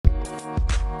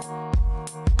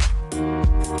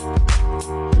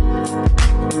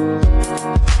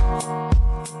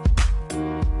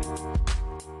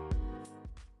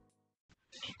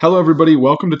Hello, everybody.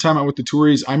 Welcome to Time Out with the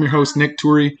Touries. I'm your host, Nick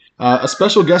Toury. A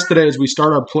special guest today as we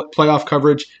start our playoff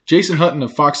coverage. Jason Hutton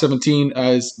of Fox 17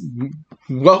 is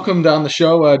welcomed on the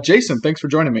show. Jason, thanks for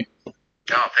joining me. Oh,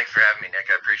 thanks for having me, Nick.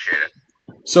 I appreciate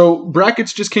it. So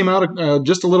brackets just came out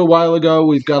just a little while ago.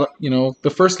 We've got the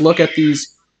first look at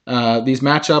these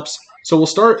matchups. So we'll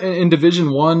start in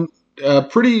Division One.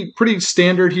 Pretty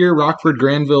standard here. Rockford,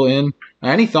 Granville in.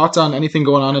 Any thoughts on anything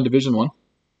going on in Division One?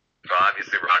 Well,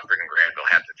 obviously, Rockford and Granville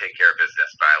have to take care of business,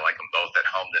 but I like them both at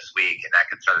home this week, and that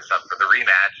could set us up for the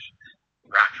rematch.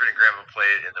 Rockford and Granville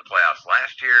played in the playoffs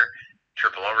last year,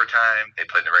 triple overtime. They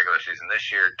played in the regular season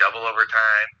this year, double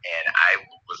overtime. And I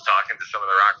was talking to some of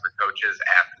the Rockford coaches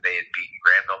after they had beaten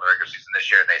Granville in the regular season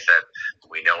this year, and they said,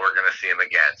 we know we're going to see them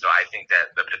again. So I think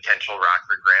that the potential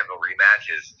Rockford-Granville rematch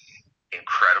is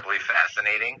incredibly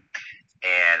fascinating,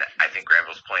 and I think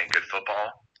Granville's playing good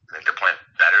football. I think they're playing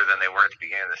better than they were at the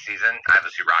beginning of the season.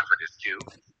 Obviously, Rockford is too.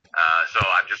 So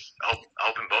I'm just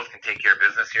hoping both can take care of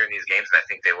business here in these games, and I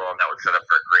think they will, and that would set up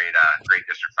for a great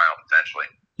district final potentially.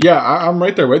 Yeah, I'm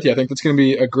right there with you. I think that's going to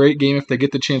be a great game if they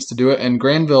get the chance to do it. And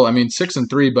Granville,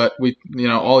 6-3, but we,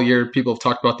 all year people have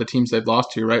talked about the teams they've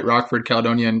lost to, right? Rockford,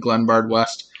 Caledonia, and Glenbard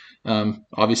West.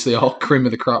 Obviously, all cream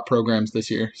of the crop programs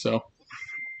this year. So.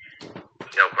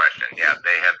 No question. Yeah,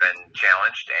 they have been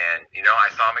challenged, and I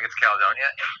saw them against Caledonia,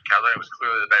 and Caledonia was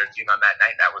clearly the better team on that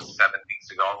night. That was 7 weeks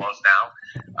ago almost now.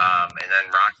 And then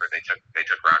Rockford, they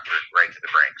took Rockford right to the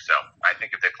brink. So I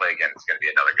think if they play again, it's going to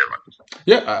be another good one.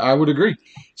 Yeah, I would agree.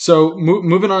 So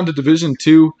moving on to Division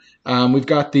Two, we've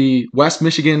got the West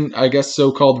Michigan, I guess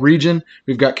so-called region.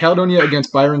 We've got Caledonia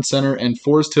against Byron Center and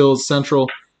Forest Hills Central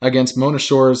against Mona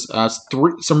Shores.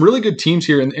 Some really good teams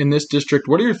here in this district.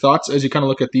 What are your thoughts as you kind of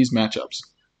look at these matchups?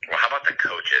 Well, how about the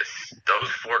coaches?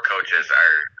 Those four coaches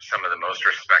are some of the most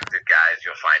respected guys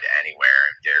you'll find anywhere.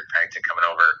 Derek Pennington coming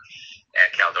over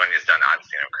at Caledonia has done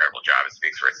obviously an incredible job. It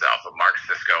speaks for itself. But Mark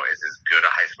Cisco is as good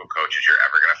a high school coach as you're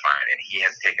ever going to find, and he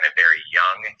has taken a very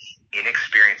young,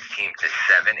 inexperienced team to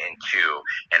 7-2,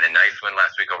 and a nice win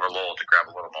last week over Lowell to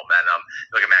grab a little momentum.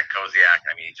 Look at Matt Koziak.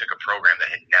 He took a program that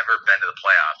had never been to the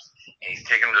playoffs, and he's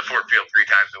taken them to Fort Field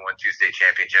 3 times and won 2 state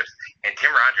championships. And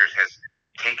Tim Rogers has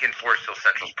taken Forest Hill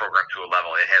Central's program to a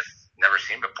level it has never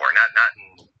seen before, not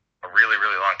in a really,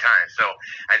 really long time. So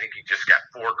I think you just got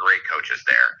 4 great coaches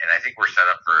there, and I think we're set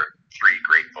up for 3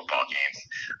 great football games.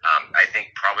 I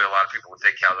think probably a lot of people would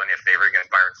say Caledonia favorite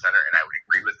against Byron Center, and I would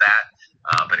agree with that.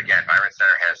 But again, Byron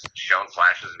Center has shown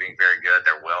flashes of being very good.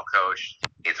 They're well coached.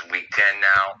 It's week 10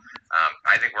 now.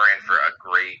 I think we're in for a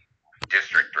great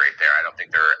district right there. I don't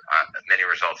think there are many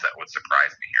results that would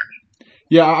surprise me here.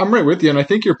 Yeah, I'm right with you, and I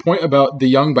think your point about the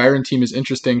young Byron team is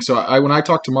interesting. So when I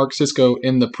talked to Mark Cisco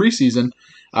in the preseason,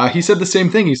 he said the same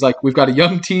thing. He's like, we've got a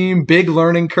young team, big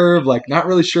learning curve, not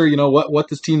really sure, what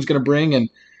this team's going to bring, and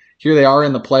here they are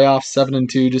in the playoffs,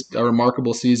 7-2, just a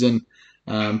remarkable season.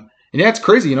 And yeah, it's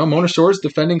crazy, Mona Shores,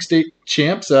 defending state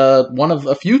champs, one of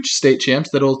a few state champs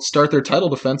that'll start their title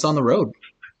defense on the road.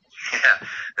 Yeah,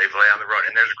 they play on the road,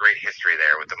 and there's a great history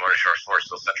there with the Mona Shores Forest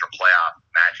Hill Central playoff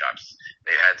matchups.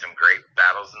 They've had some great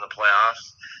battles in the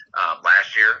playoffs.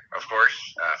 Last year, of course,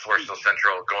 Forest Hill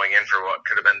Central going in for what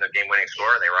could have been the game-winning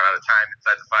score, and they run out of time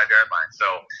inside the 5-yard line. So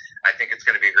I think it's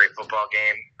going to be a great football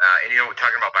game. And we're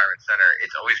talking about Byron Center.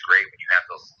 It's always great when you have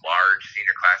those large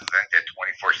senior classes. I think they had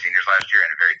 24 seniors last year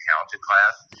and a very talented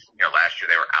class. Last year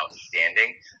they were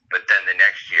outstanding, but then the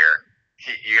next year,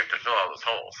 you have to fill all those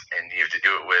holes, and you have to do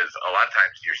it with, a lot of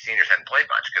times your seniors hadn't played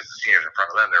much because the seniors in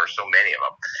front of them, there were so many of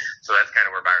them. So that's kind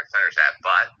of where Byron Center's at.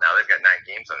 But now they've got 9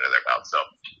 games under their belt. So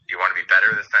you want to be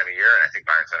better this time of year, and I think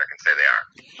Byron Center can say they are.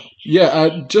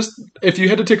 Yeah, just if you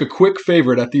had to take a quick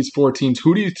favorite at these 4 teams,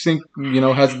 who do you think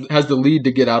has the lead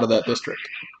to get out of that district?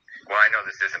 Well, I know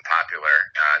this isn't popular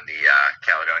on the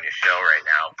Caledonia show right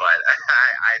now, but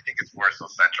I think it's Forest Hill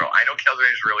Central. I know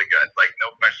Caledonia is really good,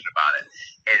 no question about it,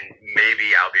 and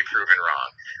maybe I'll be proven wrong.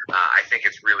 I think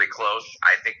it's really close.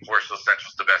 I think Forest Hill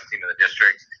Central is the best team in the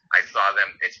district. I saw them.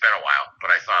 It's been a while,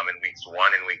 but I saw them in weeks 1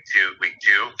 and week two,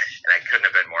 and I couldn't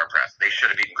have been more impressed. They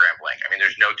should have beaten Grand Blanc.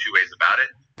 There's no 2 ways about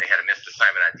it. They had a missed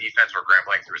assignment on defense where Grand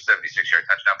Blanc threw a 76-yard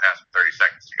touchdown pass with 30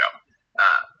 seconds to go.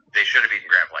 They should have beaten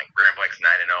Grand Blanc. Grand Blanc's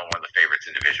 9-0, one of the favorites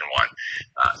in Division One.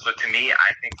 So to me, I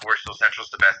think Forest Hill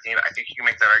Central's the best team. I think you can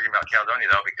make that argument about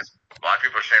Caledonia, though, because a lot of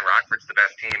people are saying Rockford's the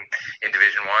best team in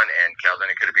Division One, and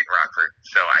Caledonia could have beaten Rockford.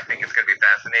 So I think it's going to be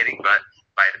fascinating, but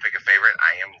if I had to pick a favorite,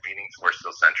 I am leaning Forest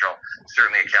Hill Central.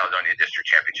 Certainly a Caledonia District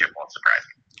Championship won't surprise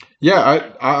me.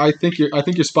 Yeah, I think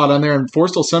you're spot on there, and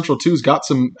Forest Hill Central too's got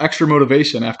some extra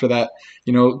motivation after that,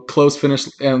 close finish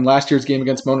in last year's game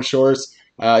against Mona Shores.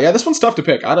 Yeah, this one's tough to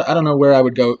pick. I don't know where I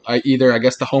would go either. I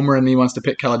guess the homer in me wants to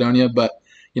pick Caledonia, but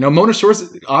Mona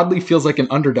Shores oddly feels like an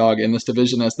underdog in this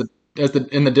division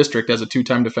in the district as a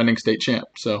 2-time defending state champ.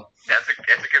 So that's a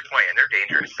good point, and they're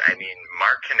dangerous. I mean,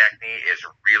 Mark Konechny is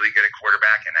really good at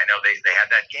quarterback, and I know they had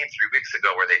that game 3 weeks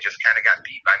ago where they just kind of got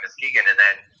beat by Muskegon, and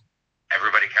then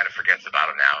everybody kind of forgets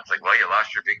about them now. It's like, well, you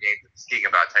lost your big game to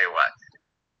Muskegon, but I'll tell you what,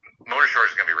 Mona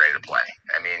Shores is going to be ready to play.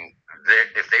 I mean,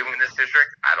 if they win this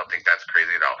district, I don't think that's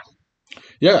crazy at all.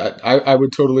 Yeah, I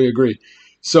would totally agree.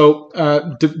 So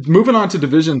moving on to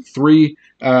Division 3,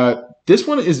 this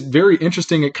one is very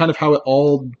interesting at kind of how it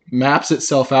all maps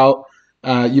itself out.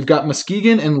 You've got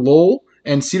Muskegon and Lowell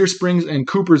and Cedar Springs and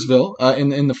Coopersville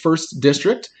in the first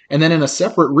district. And then in a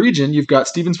separate region, you've got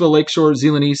Stevensville, Lakeshore,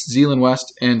 Zeeland East, Zeeland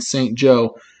West, and St.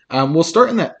 Joe. We'll start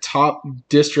in that top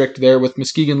district there with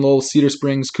Muskegon, Lowell, Cedar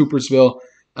Springs, Coopersville.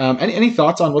 Any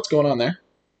thoughts on what's going on there?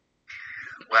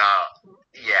 Well,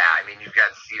 yeah, I mean, you've got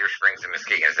Cedar Springs and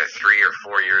Muskegon. Is that 3 or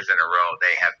 4 years in a row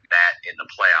they have met in the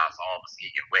playoffs? All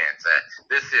Muskegon wins.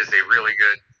 This is a really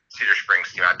good Cedar Springs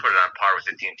team. I put it on par with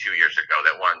the team 2 years ago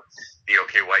that won the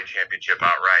OK White Championship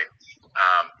outright.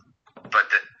 But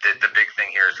the big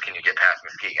thing here is, can you get past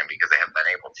Muskegon, because they haven't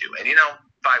been able to. And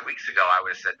 5 weeks ago I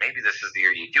would have said maybe this is the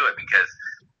year you do it, because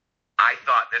I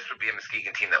thought this would be a Muskegon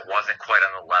team that wasn't quite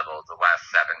on the level of the last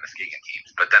 7 Muskegon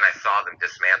teams. But then I saw them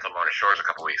dismantle Mona Shores a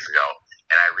couple weeks ago,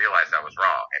 and I realized I was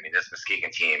wrong. I mean, this Muskegon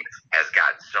team has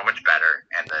gotten so much better,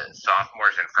 and the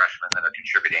sophomores and freshmen that are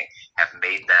contributing have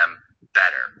made them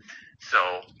better.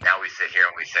 So now we sit here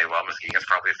and we say, well, Muskegon's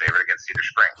probably a favorite against Cedar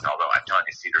Springs, although I'm telling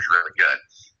you, Cedar's really good.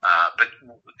 But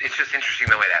it's just interesting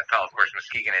the way that fell. Of course,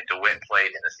 Muskegon and DeWitt played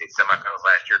in the state semifinals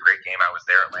last year. Great game. I was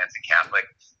there at Lansing Catholic.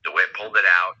 DeWitt pulled it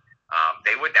out.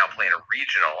 They would now play in a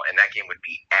regional, and that game would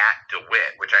be at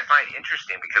DeWitt, which I find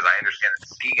interesting because I understand that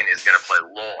Muskegon is going to play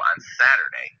Lowell on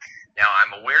Saturday. Now,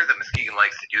 I'm aware that Muskegon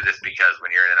likes to do this because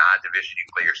when you're in an odd division, you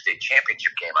play your state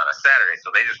championship game on a Saturday, so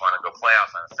they just want to go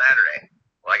playoffs on a Saturday.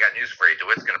 Well, I got news for you.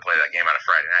 DeWitt's going to play that game on a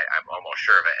Friday night. I'm almost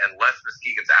sure of it, unless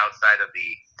Muskegon's outside of the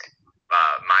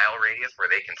mile radius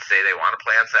where they can say they want to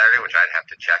play on Saturday, which I'd have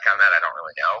to check on that. I don't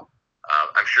really know.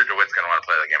 I'm sure DeWitt's going to want to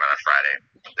play the game on a Friday.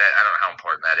 I don't know how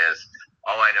important that is.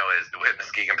 All I know is DeWitt and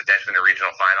Muskegon potentially in the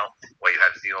regional final. Well, you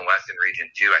have Zeeland West in Region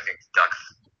 2. I think the Ducks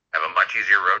have a much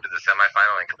easier road to the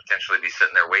semifinal and could potentially be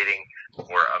sitting there waiting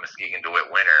for a Muskegon-DeWitt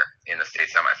winner in the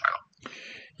state semifinal.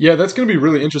 Yeah, that's going to be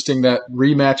really interesting, that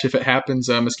rematch, if it happens,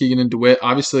 Muskegon and DeWitt.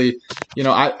 Obviously,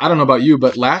 I don't know about you,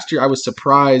 but last year I was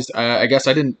surprised. I guess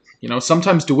I didn't,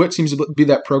 sometimes DeWitt seems to be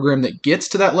that program that gets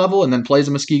to that level and then plays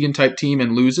a Muskegon-type team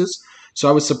and loses. So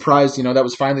I was surprised, that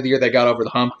was finally the year they got over the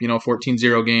hump,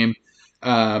 14-0 game.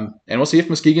 And we'll see if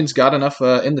Muskegon's got enough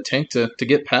in the tank to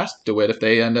get past DeWitt if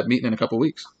they end up meeting in a couple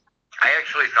weeks. I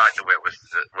actually thought DeWitt was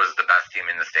the best team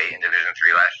in the state in Division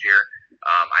III last year.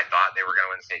 I thought they were going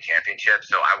to win the state championship,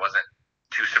 so I wasn't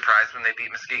too surprised when they beat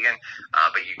Muskegon.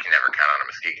 But you can never count on a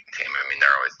Muskegon team. I mean,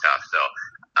 they're always tough. So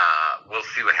we'll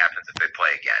see what happens if they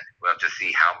play again. We'll have to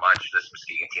see how much this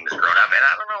Muskegon team has grown up. And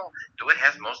I don't know, DeWitt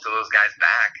has most of those guys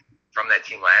back from that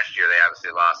team last year. They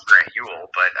obviously lost Grant Ewell,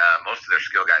 but most of their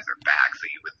skill guys are back. So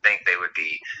you would think they would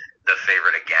be the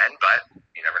favorite again, but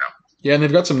you never know. Yeah, and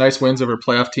they've got some nice wins over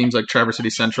playoff teams like Traverse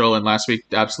City Central, and last week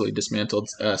absolutely dismantled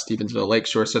Stevensville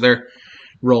Lakeshore. So they're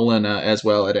rolling as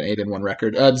well at an 8-1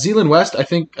 record. Zeeland West, I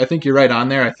think you're right on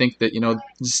there. I think that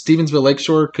Stevensville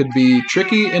Lakeshore could be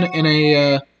tricky in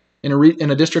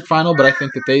a district final, but I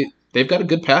think that they've got a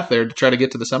good path there to try to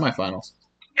get to the semifinals.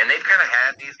 And they've kind of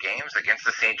had these games against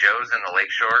the St. Joe's and the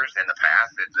Lakeshores in the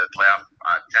past. The playoff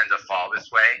tend to fall this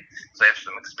way, so they have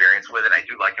some experience with it. I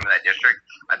do like them in that district.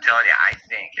 I'm telling you, I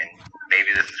think, and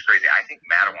maybe this is crazy, I think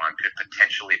Matawan could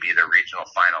potentially be their regional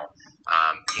final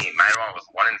team. Matawan was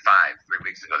 1-5 3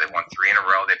 weeks ago. They won 3 in a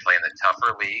row. They play in the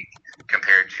tougher league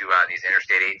compared to these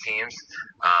Interstate 8 teams.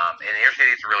 And the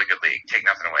Interstate 8 is a really good league. Take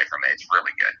nothing away from it. It's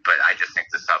really good. But I just think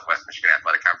the Southwest Michigan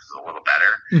Athletic Conference is a little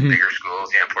better. Mm-hmm. Bigger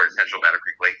schools, Port Central, Battle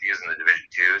Creek, Lakeviews in the Division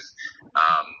 2s.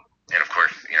 And, of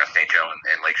course, St. Joe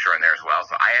and Lakeshore in there as well.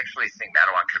 So I actually think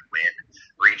Matawan could win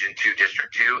Region 2,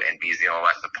 District 2, and be Zeeland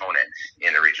West opponent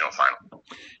in the regional final.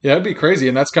 Yeah, it'd be crazy.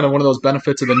 And that's kind of one of those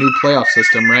benefits of the new playoff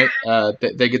system, right?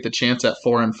 They get the chance at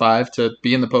 4-5 to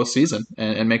be in the postseason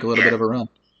and make a little bit of a run.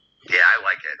 Yeah, I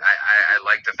like it. I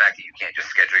like the fact that you can't just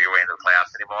schedule your way into the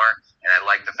playoffs anymore, and I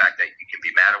like the fact that you can be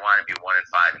Matawan and be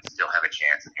 1-5 and still have a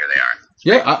chance, and here they are.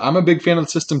 Yeah, I'm a big fan of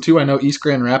the system too. I know East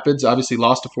Grand Rapids obviously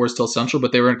lost to Forest Hill Central,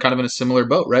 but they were kind of in a similar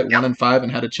boat, right? Yep. 1-5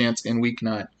 and had a chance in Week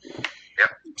 9. Yep.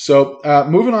 So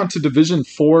moving on to Division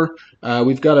 4,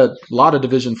 we've got a lot of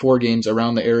Division 4 games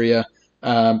around the area.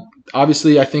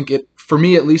 Obviously, I think For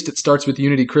me, at least, it starts with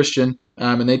Unity Christian,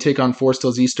 and they take on Forest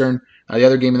Hills Eastern. The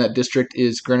other game in that district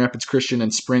is Grand Rapids Christian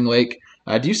and Spring Lake.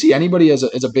 Do you see anybody as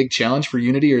a big challenge for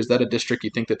Unity, or is that a district you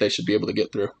think that they should be able to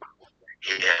get through?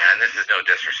 Yeah, and this is no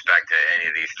disrespect to any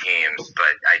of these teams,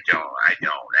 but I don't.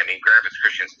 I mean, Grand Rapids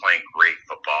Christian's playing great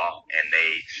football, and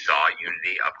they saw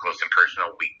Unity up close and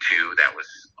personal week 2. That was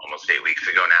almost 8 weeks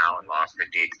ago now, and lost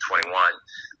 58-21.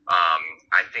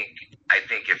 I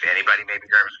think if anybody, maybe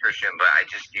Grand Rapids Christian, but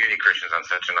Unity Christian's on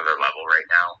such another level right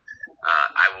now.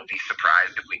 I will be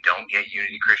surprised if we don't get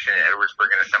Unity Christian and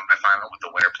Edwardsburg in a semifinal with the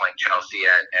winner playing Chelsea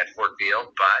at Fort Field,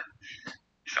 but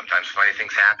sometimes funny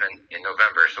things happen in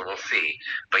November, so we'll see.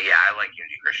 But yeah, I like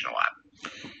Unity Christian a lot.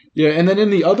 Yeah, and then in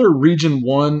the other Region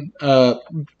 1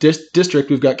 district,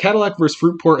 we've got Cadillac versus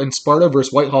Fruitport and Sparta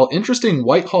versus Whitehall. Interesting,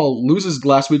 Whitehall loses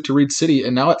last week to Reed City,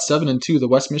 and now at 7-2, the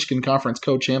West Michigan Conference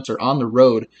co-champs are on the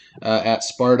road at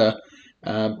Sparta.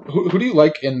 Who do you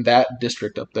like in that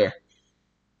district up there?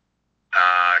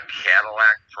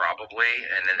 Cadillac probably,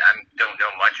 and then I don't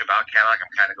know much about Cadillac.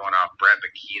 I'm kind of going off Brett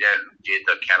Bakita, who did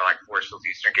the Cadillac Forest Hills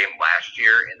Eastern game last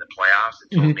year in the playoffs, and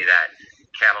told me that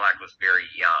Cadillac was very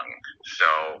young. So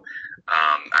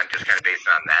I'm just kind of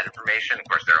basing on that information. Of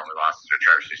course, their only losses are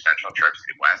Traverse City Central and Traverse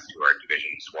City West, who are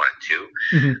divisions 1 and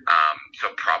 2.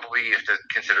 So probably you have to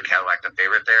consider Cadillac the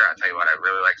favorite there. I'll tell you what, I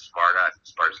really like Sparta. I think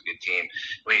Sparta's a good team.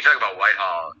 When you talk about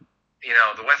Whitehall, you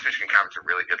know, the West Michigan Conference is a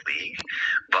really good league,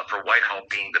 but for Whitehall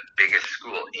being the biggest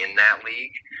school in that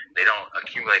league, they don't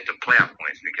accumulate the playoff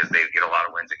points because they get a lot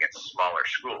of wins against smaller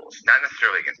schools. Not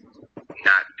necessarily against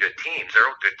not good teams. They're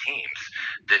all good teams,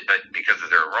 but because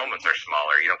of their enrollments are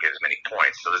smaller, you don't get as many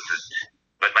points.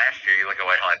 But last year, you look at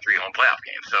Whitehall had 3 home playoff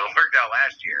games, so it worked out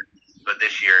last year. But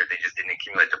this year, they just didn't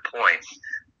accumulate the points.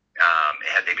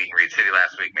 Had they beaten Reed City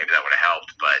last week, maybe that would have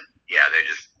helped. But yeah,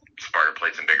 Sparta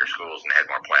played some bigger schools and had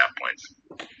more playoff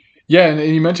points. Yeah, and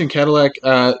you mentioned Cadillac.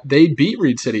 They beat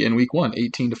Reed City in week 1,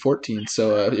 18-14.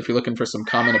 So if you're looking for some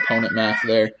common opponent math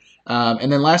there.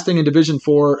 And then last thing in Division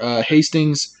 4,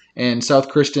 Hastings and South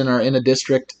Christian are in a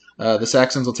district. The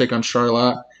Saxons will take on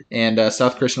Charlotte, and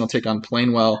South Christian will take on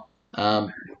Plainwell.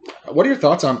 What are your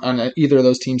thoughts on either of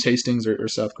those teams, Hastings or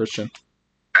South Christian?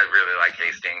 I really like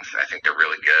Hastings. I think they're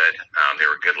really good. They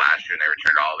were good last year, and they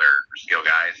returned all their skill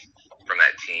guys from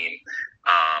that team.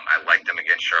 I like them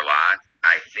against Charlotte.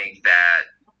 I think that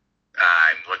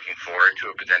I'm looking forward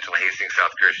to a potential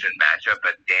Hastings-South Christian matchup,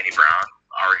 but Danny Brown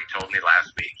already told me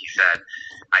last week.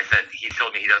 He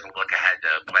told me he doesn't look ahead to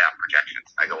playoff projections.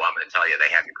 I go, well, I'm going to tell you,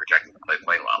 they have you projected to play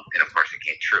Plainwell. And, of course, it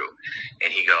came true.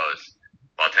 And he goes,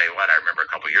 well, I'll tell you what, I remember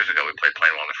a couple of years ago we played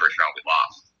Plainwell in the first round. We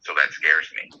lost. So that scares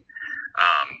me.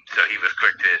 So he was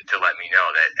quick to let me know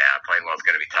that Plainwell is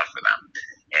going to be tough for them.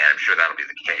 And I'm sure that'll be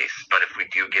the case. But if we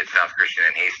do get South Christian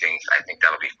and Hastings, I think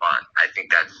that'll be fun. I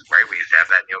think that's right. We used to have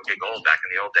that Neil K. Gold back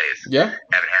in the old days. Yeah.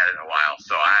 Haven't had it in a while.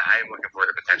 So I'm looking forward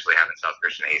to potentially having South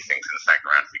Christian and Hastings in the second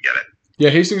round if we get it.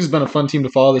 Yeah, Hastings has been a fun team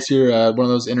to follow this year. One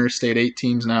of those interstate 8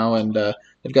 teams now, and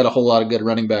they've got a whole lot of good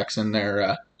running backs in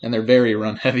their very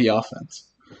run-heavy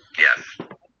offense.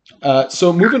 Yes.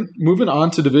 So moving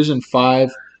on to Division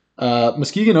 5,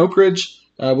 Muskegon Oak Ridge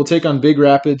will take on Big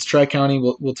Rapids. Tri-County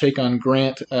will take on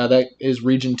Grant. That is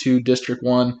Region 2, District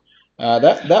 1.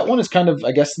 That one is kind of,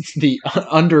 I guess, the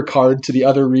undercard to the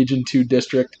other Region 2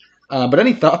 district. But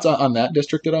any thoughts on that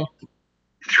district at all?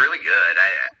 It's really good.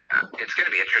 It's going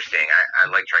to be interesting.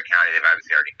 I like Tri-County. They've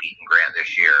obviously already beaten Grant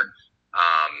this year.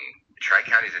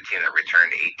 Tri-County is a team that returned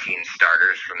 18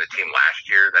 starters from the team last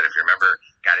year that, if you remember,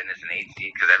 got in as an 8 seed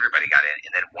because everybody got in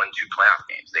and then won 2 playoff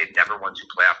games. They'd never won 2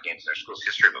 playoff games in their school's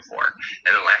history before.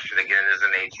 And then last year they get in as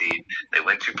an 8 seed, they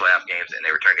win 2 playoff games, and they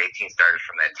returned 18 starters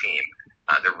from that team.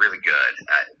 They're really good.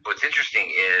 What's interesting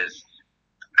is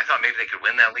I thought maybe they could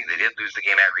win that league. They did lose the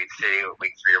game at Reed City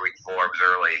week 3 or week 4. It was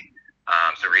early.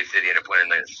 So Reed City ended up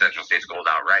winning the Central States Gold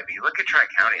outright. But you look at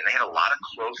Tri-County, and they had a lot of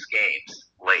close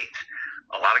games late.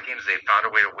 A lot of games they found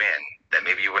a way to win that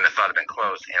maybe you wouldn't have thought had been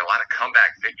close, and a lot of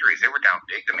comeback victories. They were down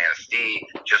big to Manistee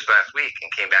just last week and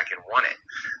came back and won it.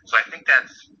 So I think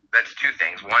that's 2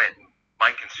 things. One, it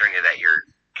might concern you that you're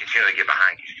continually get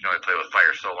behind. You can only play with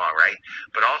fire so long, right?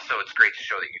 But also it's great to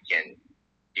show that you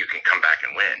can come back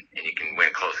and win, and you can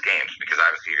win close games because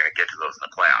obviously you're going to get to those in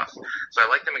the playoffs. So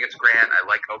I like them against Grant. I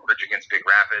like Oak Ridge against Big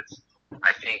Rapids.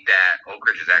 I think that Oak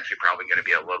Ridge is actually probably going to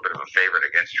be a little bit of a favorite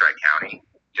against Tri-County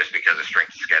just because of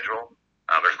strength of schedule.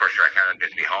 But of course, Tri-County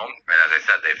gets to be home. And as I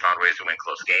said, they've found ways to win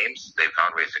close games. They've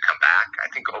found ways to come back.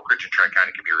 I think Oak Ridge and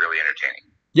Tri-County could be really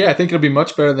entertaining. Yeah, I think it'll be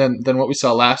much better than what we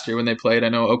saw last year when they played. I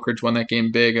know Oak Ridge won that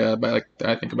game big by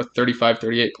I think about 35,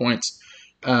 38 points.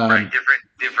 Right,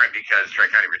 different because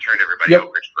Tri-County returned everybody. Yep.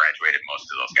 Oak Ridge graduated most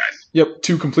of those guys. Yep,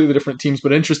 two completely different teams,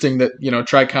 but interesting that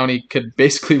Tri-County could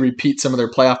basically repeat some of their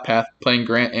playoff path playing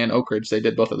Grant and Oak Ridge. They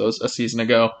did both of those a season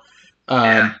ago.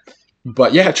 Yeah.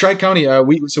 But yeah, Tri-County,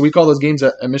 we call those games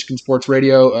at Michigan Sports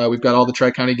Radio. We've got all the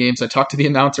Tri-County games. I talked to the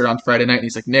announcer on Friday night, and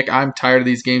he's like, Nick, I'm tired of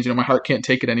these games. My heart can't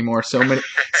take it anymore. So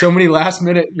many last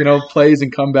minute, plays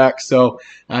and comebacks. So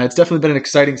it's definitely been an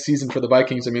exciting season for the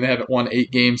Vikings. I mean, they haven't won 8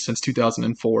 games since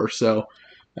 2004. So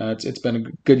it's been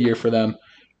a good year for them.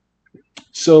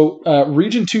 So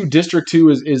Region 2, District 2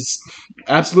 is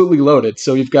absolutely loaded.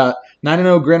 So you've got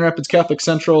 9-0 Grand Rapids Catholic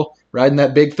Central riding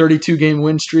that big 32-game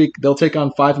win streak. They'll take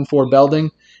on 5-4 Belding,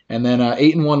 and then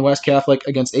 8-1 West Catholic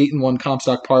against 8-1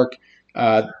 Comstock Park.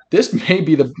 This may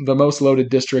be the most loaded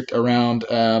district around.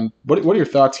 What are your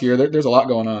thoughts here? There's a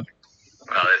lot going on.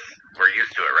 Well, we're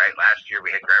used to it, right? Last year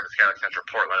we had Grand Rapids Catholic Central,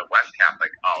 Portland, and West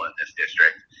Catholic all in this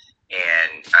district.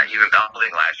 And even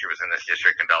Belding last year was in this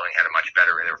district, and Belding had a much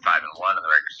better. They were 5-1 in the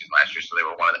regular season last year, so they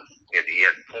were one of the. You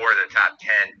had 4 of the top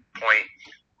 10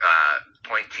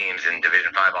 point teams in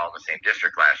Division 5 all in the same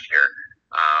district last year.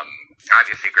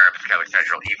 Obviously, Grand Rapids Catholic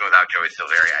Central, even without Joey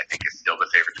Silveri, I think is still the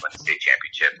favorite to win the state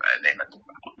championship. They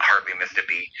hardly missed a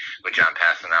beat with John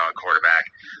Passanel at quarterback.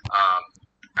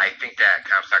 I think that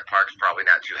Comstock Park's probably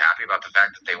not too happy about the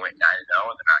fact that they went 9-0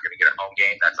 and they're not going to get a home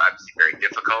game. That's obviously very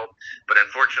difficult. But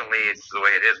unfortunately, it's the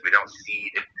way it is. We don't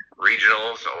seed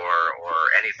regionals or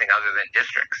anything other than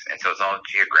districts. And so it's all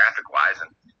geographic-wise.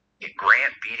 And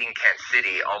Grant beating Kent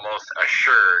City almost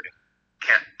assured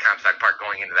Comstock Park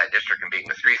going into that district and being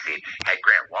the 3 seed. Had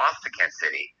Grant lost to Kent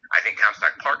City, I think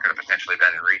Comstock Park could have potentially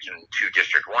been in Region 2,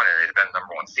 District 1, and it'd have been the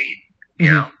number 1 seed.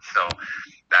 So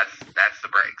that's the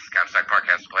breaks. Comstock Park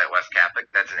has to play at West Catholic.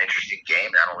 That's an interesting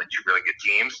game. Not only 2 really good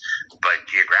teams, but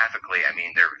geographically, I mean,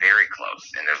 they're very close.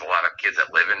 And there's a lot of kids that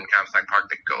live in Comstock Park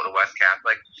that go to West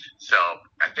Catholic. So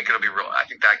I think it'll be real. I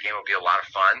think that game will be a lot of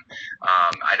fun.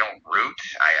 I don't root.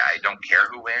 I don't care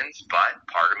who wins, but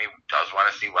part of me does want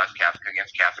to see West Catholic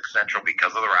against Catholic Central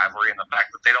because of the rivalry and the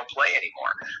fact that they don't play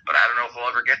anymore. But I don't know if we'll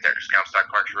ever get there because Comstock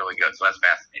Park's really good. So that's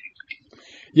fascinating to me.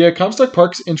 Yeah, Comstock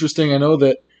Park's interesting. I know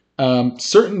that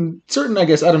certain, I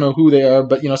guess, I don't know who they are,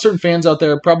 but certain fans out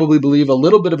there probably believe a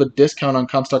little bit of a discount on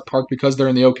Comstock Park because they're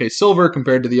in the OK Silver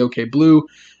compared to the OK Blue.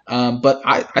 But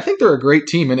I think they're a great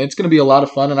team, and it's going to be a lot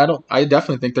of fun. And I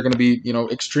definitely think they're going to be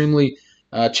extremely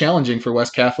challenging for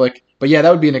West Catholic. But yeah,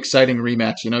 that would be an exciting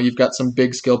rematch. You've got some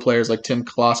big skill players like Tim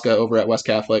Kloska over at West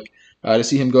Catholic. To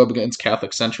see him go up against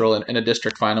Catholic Central in a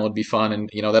district final would be fun, and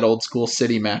that old school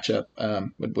city matchup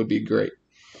would be great.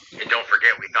 And don't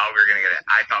forget,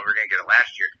 I thought we were going to get it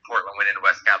last year. Portland went into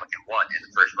West Catholic and won in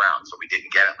the first round, so we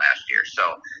didn't get it last year.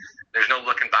 So there's no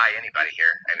looking by anybody here,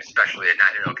 and especially a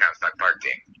 9-0 Comstock Park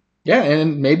team. Yeah,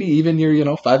 and maybe even your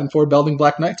 5-4 Belding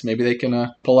Black Knights. Maybe they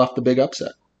can pull off the big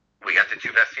upset. We got the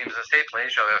 2 best teams in the state playing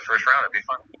each other in the first round.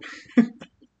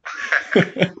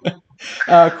 Quick It'd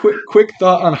be fun. Quick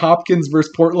thought on Hopkins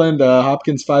versus Portland.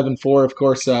 Hopkins 5-4, of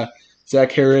course.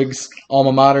 Zach Herrig's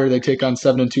alma mater. They take on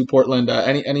 7-2 Portland.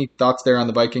 Any thoughts there on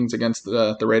the Vikings against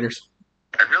the Raiders?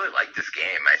 I really like this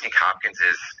game. I think Hopkins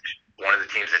is one of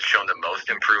the teams that's shown the most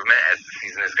improvement as the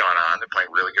season has gone on. They're playing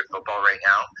really good football right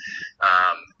now.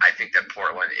 I think that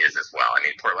Portland is as well. I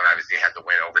mean, Portland obviously had the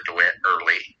win over DeWitt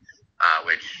early,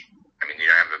 which, I mean, you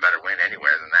don't have a better win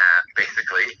anywhere than that,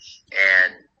 basically.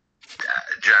 And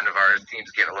John Navarro's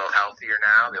team's getting a little healthier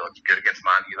now. They looked good against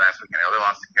Montague last week. I know they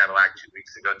lost to Cadillac 2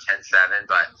 weeks ago,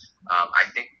 10-7, but I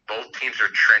think both teams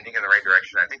are trending in the right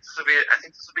direction. I think this will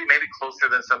be maybe closer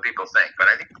than some people think, but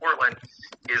I think Portland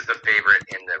is the favorite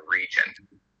in the region.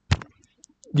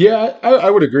 Yeah, I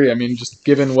would agree. I mean, just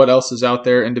given what else is out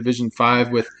there in Division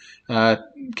 5 with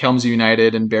Kalamazoo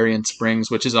United and Berrien Springs,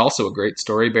 which is also a great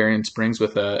story. Berrien Springs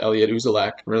with Elliot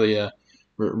Uzelac really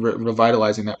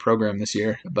revitalizing that program this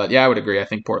year. But yeah, I would agree. I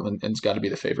think Portland's got to be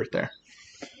the favorite there.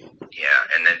 Yeah,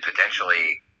 and then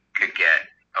potentially could get.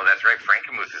 Oh, that's right.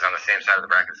 Frankenmuth is on the same side of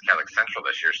the bracket as Catholic Central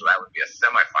this year, so that would be a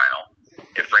semifinal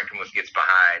if Frankenmuth gets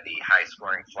behind the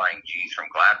high-scoring Flying G's from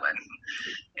Gladwin.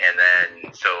 And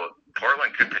then, so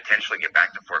Portland could potentially get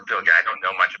back to Fort Philip. I don't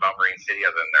know much about Marine City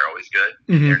other than they're always good.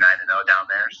 Mm-hmm. They're 9-0 down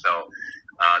there, so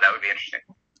that would be interesting.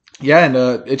 Yeah, and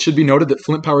it should be noted that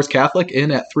Flint Powers Catholic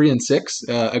in at 3-6,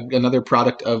 another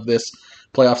product of this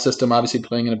playoff system, obviously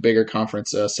playing in a bigger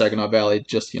conference, Saginaw Valley,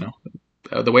 just,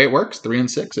 the way it works,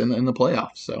 3-6 in the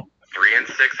playoffs. So 3-6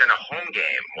 in a home game,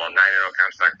 while 9-0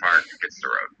 Comstock Park gets the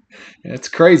road. It's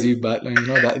crazy, but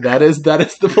that is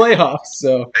the playoffs.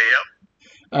 So,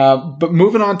 yep. But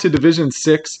moving on to Division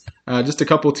 6, just a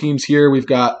couple teams here. We've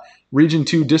got Region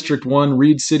 2, District 1,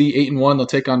 Reed City 8-1. They'll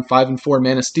take on 5-4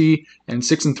 Manistee, and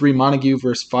 6-3 Montague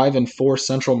versus 5-4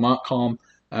 Central Montcalm.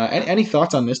 Any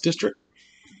thoughts on this district?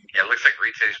 Yeah, it looks like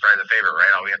Reed City's probably the favorite,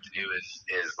 right? All we have to do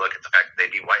is look at the fact that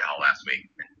they beat Whitehall last week.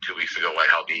 And 2 weeks ago,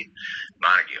 Whitehall beat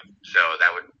Montague. So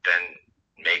that would then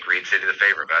make Reed City the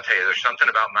favorite. But I'll tell you, there's something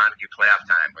about Montague playoff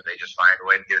time where they just find a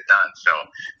way to get it done. So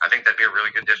I think that'd be a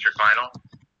really good district final.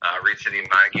 Reed City and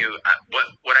Montague.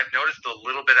 What I've noticed a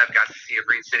little bit I've got to see of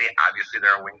Reed City, obviously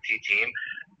they're a wing T team.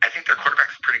 I think their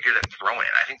quarterback's pretty good at throwing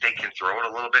it. I think they can throw it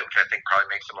a little bit, which I think probably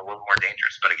makes them a little more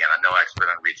dangerous. But again, I'm no expert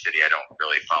on Reed City. I don't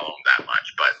really follow them that much.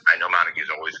 But I know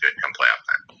Montague's always good come playoff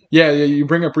time. Yeah, you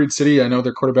bring up Reed City. I know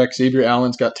their quarterback Xavier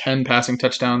Allen's got 10 passing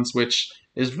touchdowns, which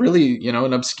is really,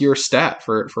 an obscure stat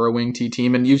for a wing T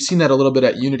team. And you've seen that a little bit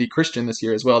at Unity Christian this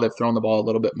year as well. They've thrown the ball a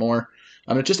little bit more.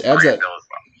 It just adds that.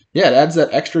 Yeah, it adds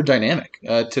that extra dynamic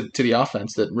to the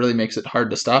offense that really makes it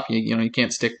hard to stop. You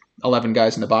can't stick 11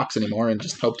 guys in the box anymore and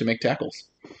just hope to make tackles.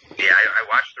 Yeah, I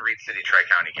watched the Reed City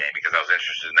Tri-County game because I was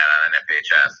interested in that on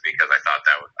FHS because I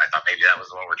thought maybe that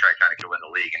was the one where Tri-County could win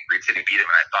the league, and Reed City beat him.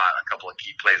 And I thought a couple of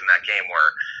key plays in that game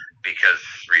were because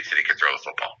Reed City could throw the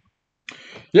football.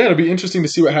 Yeah, it'll be interesting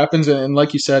to see what happens. And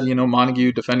like you said,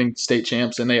 Montague defending state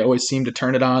champs, and they always seem to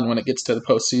turn it on when it gets to the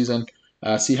postseason.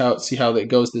 See how it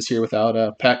goes this year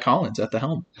without Pat Collins at the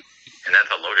helm. And that's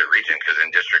a loaded region because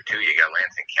in District 2 you got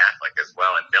Lansing Catholic as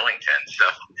well and Millington. So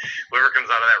whoever comes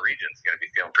out of that region is going to be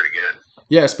feeling pretty good.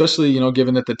 Yeah, especially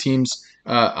given that the teams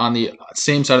on the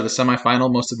same side of the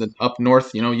semifinal, most of the up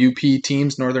north, UP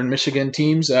teams, Northern Michigan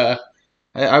teams.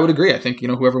 I would agree. I think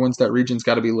whoever wins that region's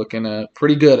got to be looking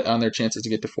pretty good on their chances to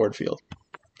get to Ford Field.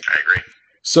 I agree.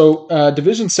 So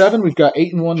Division 7, we've got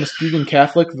 8-1 Muskegon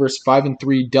Catholic versus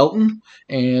 5-3 Delton,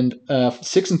 and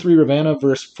 6-3 Ravenna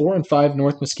versus 4-5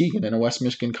 North Muskegon in a West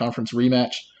Michigan Conference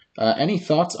rematch. Any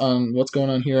thoughts on what's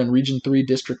going on here in Region 3,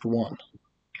 District 1?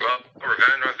 Well,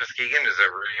 Ravenna North Muskegon is a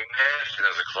rematch, and it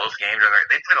was a close game.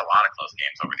 They played a lot of close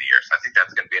games over the years. I think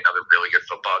that's going to be another really good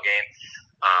football game.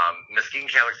 Muskegon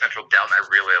Catholic Central Delton, I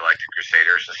really like the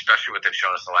Crusaders, especially what they've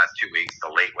shown us the last 2 weeks. The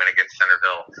late win against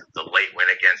Centerville, the late win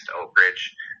against Oak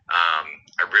Ridge.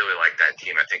 I really like that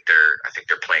team. I think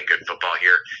they're playing good football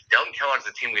here. Delton Kellogg's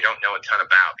a team we don't know a ton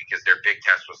about because their big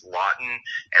test was Lawton,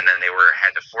 and then they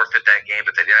had to forfeit that game,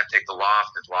 but they didn't have to take the loss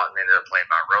because Lawton ended up playing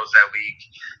Montrose that week.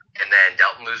 And then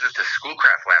Delton loses to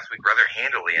Schoolcraft last week rather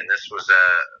handily, and this was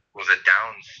a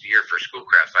down year for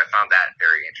Schoolcraft, so I found that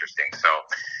very interesting. So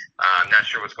I'm not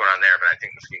sure what's going on there, but I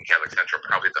think Muskegon Catholic Central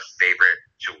probably the favorite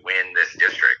to win this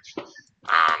district.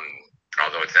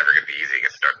 Although it's never going to be easy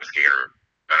against North Muskegon or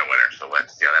a winner, so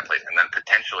let's see how that plays. And then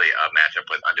potentially a matchup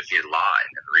with undefeated Lawton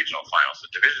in the regional final.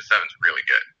 So Division 7 is really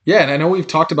good. Yeah, and I know we've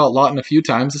talked about Lawton a few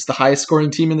times. It's the highest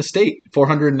scoring team in the state,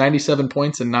 497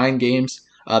 points in 9 games.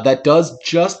 That does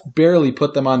just barely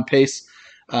put them on pace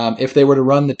if they were to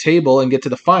run the table and get to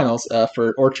the finals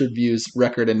for Orchard View's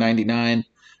record in 99.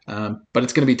 But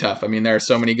it's going to be tough. I mean, there are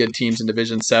so many good teams in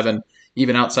Division 7,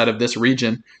 even outside of this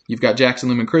region. You've got Jackson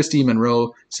Lumen Christi,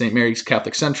 Monroe, St. Mary's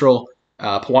Catholic Central,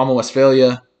 Pewamo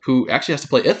Westphalia, who actually has to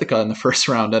play Ithaca in the first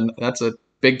round, and that's a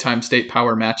big-time state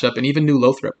power matchup. And even New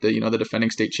Lothrop, the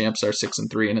defending state champs, are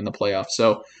 6-3 and in the playoffs.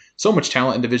 So much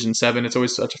talent in Division 7. It's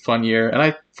always such a fun year. And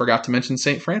I forgot to mention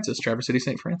St. Francis, Traverse City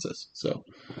St. Francis. Yeah,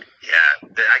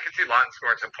 I could see Lawton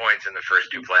scoring some points in the first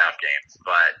 2 playoff games,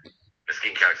 but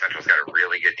Muskegon Catholic Central's got a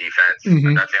really good defense. Mm-hmm.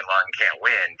 I'm not saying Lawton can't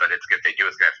win, but if they do,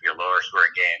 it's going to have to be a lower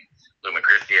scoring game. Lumen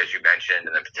Christi, as you mentioned,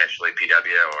 and then potentially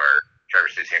PW or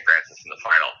Traverse City St. Francis in the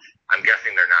final. I'm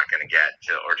guessing they're not going to get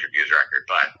to Orchard View's record,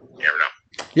 but you never know.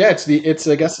 Yeah, it's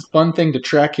I guess a fun thing to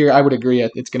track here. I would agree.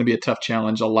 It's going to be a tough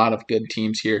challenge. A lot of good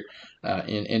teams here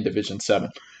in Division 7.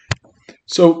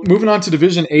 So moving on to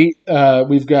Division 8,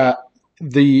 we've got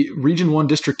the Region 1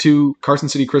 District 2, Carson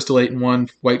City Crystal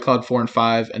 8-1, White Cloud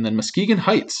 4-5, and then Muskegon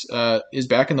Heights is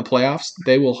back in the playoffs.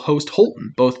 They will host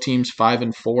Holton, both teams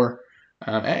 5-4.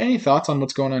 Any thoughts on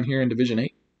what's going on here in Division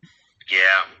 8?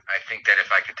 Yeah, I think that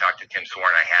if I could talk to Tim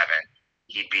Sworn, I haven't,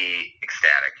 he'd be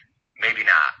ecstatic. Maybe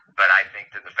not, but I think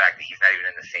that the fact that he's not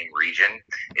even in the same region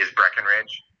as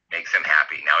Breckenridge makes him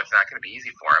happy. Now, it's not going to be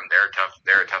easy for him. There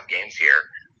are tough games here,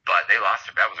 but they lost.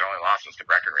 That was their only loss was to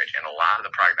Breckenridge, and a lot of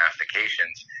the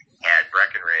prognostications had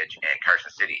Breckenridge and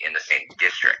Carson City in the same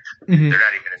district. Mm-hmm. They're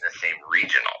not even in the same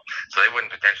regional, so they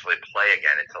wouldn't potentially play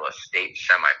again until a state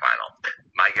semifinal.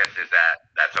 My guess is that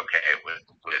that's okay with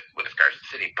Carson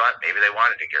City, but maybe they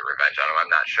wanted to get revenge on them.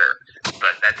 I'm not sure,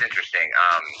 but that's interesting.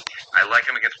 I like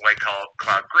them against White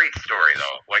Cloud. Great story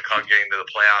though. White Cloud getting to the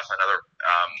playoffs, another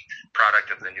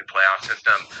product of the new playoff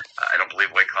system. I don't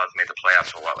believe White Cloud's made the playoffs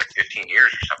for like 15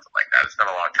 years or something like that. It's not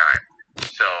a long time.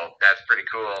 So that's pretty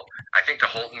cool. I think the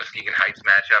Holton-Muskegon Heights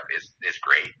matchup is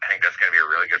great. I think that's going to be a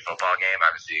really good football game.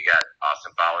 Obviously, you got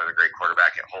Austin Fowler, the great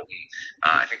quarterback at Holton.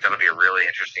 I think that'll be a really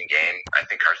interesting game. I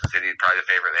think Carson City is probably the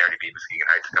favorite. They already beat Muskegon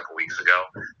Heights a couple weeks ago.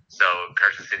 So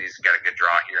Carson City's got a good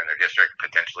draw here in their district,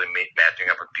 potentially matching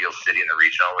up with Beale City in the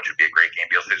regional, which would be a great game.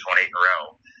 Beale City's won 8 in a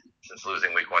row since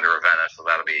losing week 1 to Ravenna, so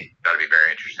that'll be very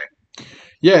interesting.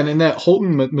 Yeah, and in that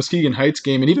Holton-Muskegon Heights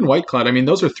game, and even White Cloud, I mean,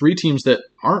 those are three teams that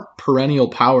aren't perennial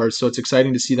powers, so it's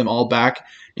exciting to see them all back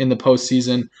in the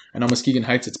postseason. I know Muskegon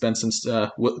Heights, it's been since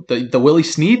the Willie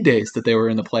Snead days that they were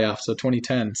in the playoffs, so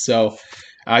 2010. So,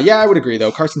 yeah, I would agree,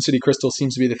 though. Carson City Crystal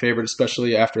seems to be the favorite,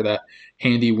 especially after that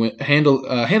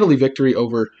handily victory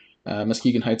over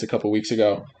Muskegon Heights a couple weeks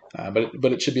ago.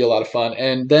 But it should be a lot of fun.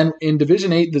 And then in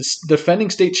Division 8, the defending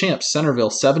state champs, Centerville,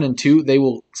 7-2. They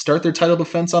will start their title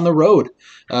defense on the road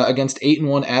against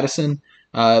 8-1 Addison.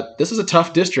 This is a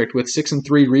tough district with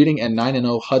 6-3 Reading and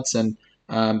 9-0 Hudson.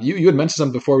 You had mentioned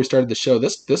something before we started the show.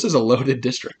 This is a loaded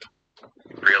district.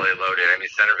 Really loaded. I mean,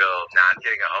 Centerville not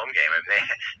getting a home game. I mean,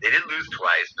 they did lose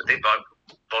twice, but they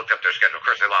bulked up their schedule. Of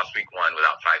course, they lost week 1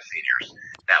 without 5 seniors.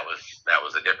 That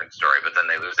was a different story. But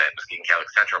then they lose at Muskegon Catholic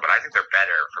Central. But I think they're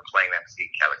better for playing that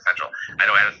Muskegon Catholic Central. I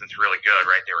know Addison's really good,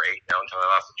 right? They were 8-0 until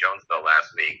they lost to Jonesville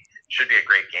last week. Should be a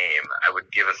great game. I would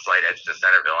give a slight edge to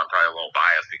Centerville. I'm probably a little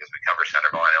biased because we cover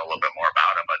Centerville. I know a little bit more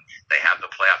about them, but they have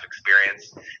the playoff experience.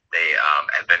 They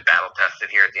have been battle tested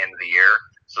here at the end of the year.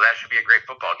 So that should be a great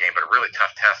football game, but a really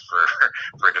tough test for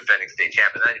a defending state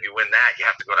champ. And then if you win that, you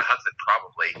have to go to Hudson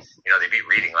probably. You know, they beat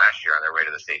Reading last year on their way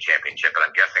to the state championship, but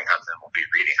I'm guessing Hudson will beat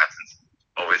Reading. Hudson's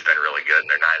always been really good, and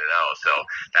they're 9-0. So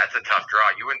that's a tough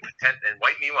draw.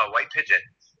 Meanwhile, White Pigeon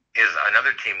is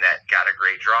another team that got a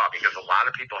great draw because a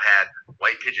lot of people had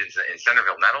White Pigeons in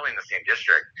Centerville, not only in the same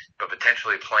district, but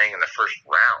potentially playing in the first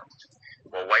round.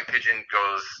 Well, White Pigeon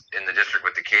goes in the district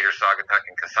with Decatur, Saugatuck,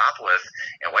 and Cassopolis,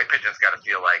 and White Pigeon's got to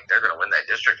feel like they're going to win that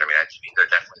district. I mean, they're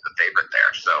definitely the favorite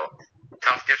there. So,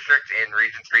 tough district in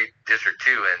Region 3, District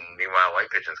 2, and meanwhile,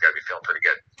 White Pigeon's got to be feeling pretty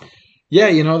good.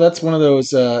 Yeah, that's one of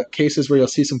those cases where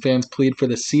you'll see some fans plead for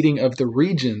the seeding of the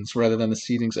regions rather than the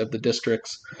seedings of the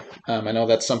districts. I know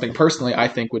that's something personally I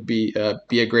think would be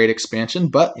a great expansion,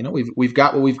 but we've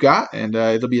got what we've got, and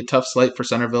it'll be a tough slate for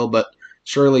Centerville, but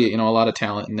surely a lot of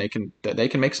talent, and they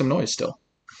can make some noise still.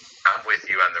 I'm with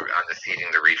you on the seeding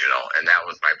the regional, and that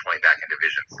was my point back in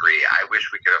Division 3. I wish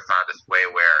we could have found this way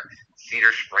where Cedar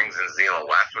Springs and Zeeland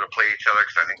West would have played each other,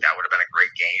 because I think that would have been a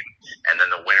great game. And then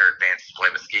the winner advanced to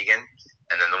play Muskegon,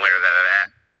 and then the winner of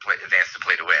that advanced to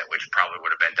play DeWitt, which probably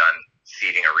would have been done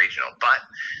seeding a regional. But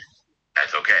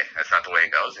that's okay. That's not the way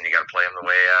it goes, and you got to play them the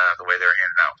way they're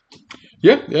handed out.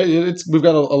 Yeah, we've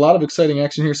got a lot of exciting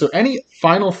action here. So, any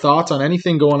final thoughts on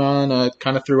anything going on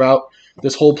kind of throughout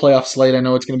this whole playoff slate? I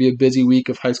know it's going to be a busy week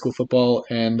of high school football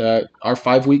and our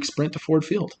 5-week sprint to Ford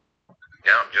Field.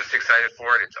 Yeah, I'm just excited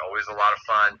for it. It's always a lot of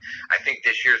fun. I think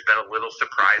this year's been a little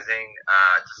surprising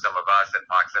to some of us at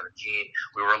Fox 17.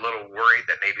 We were a little worried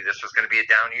that maybe this was going to be a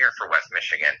down year for West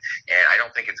Michigan, and I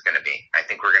don't think it's going to be. I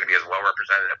think we're going to be as well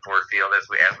represented at Ford Field as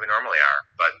we normally are,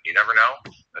 but you never know.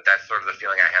 But that's sort of the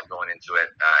feeling I have going into it.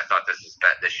 I thought this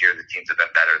year the teams have been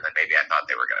better than maybe I thought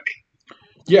they were going to be.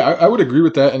 Yeah, I would agree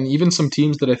with that, and even some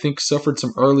teams that I think suffered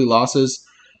some early losses.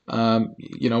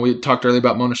 We talked earlier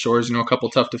about Mona Shores, a couple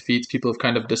tough defeats. People have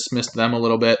kind of dismissed them a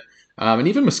little bit. And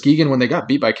even Muskegon, when they got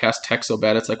beat by Cass Tech so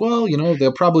bad, it's like, well,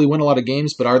 they'll probably win a lot of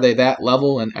games, but are they that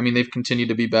level? And I mean, they've continued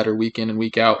to be better week in and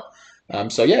week out.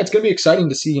 So yeah, it's going to be exciting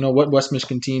to see, what West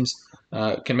Michigan teams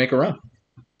can make a run.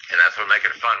 And that's what makes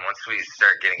it fun. Once we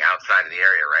start getting outside of the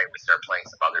area, right, we start playing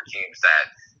some other teams that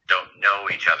don't know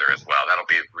each other as well. That'll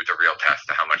be the real test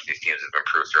to how much these teams have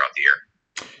improved throughout the year.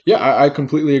 Yeah, I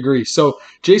completely agree. So,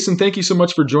 Jason, thank you so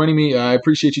much for joining me. I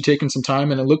appreciate you taking some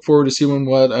time, and I look forward to seeing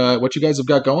what you guys have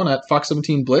got going at Fox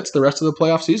 17 Blitz the rest of the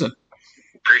playoff season.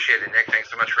 Appreciate it, Nick. Thanks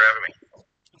so much for having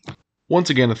me. Once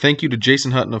again, a thank you to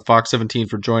Jason Hutton of Fox 17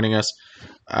 for joining us.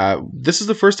 This is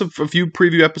the first of a few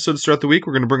preview episodes throughout the week.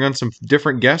 We're going to bring on some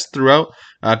different guests throughout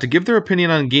to give their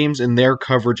opinion on games in their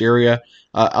coverage area.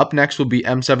 Up next will be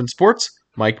M7 Sports,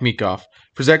 Mike Meekoff.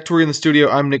 For Zach Torrey in the studio,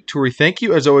 I'm Nick Torrey. Thank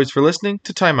you, as always, for listening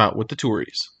to Time Out with the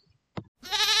Torreys.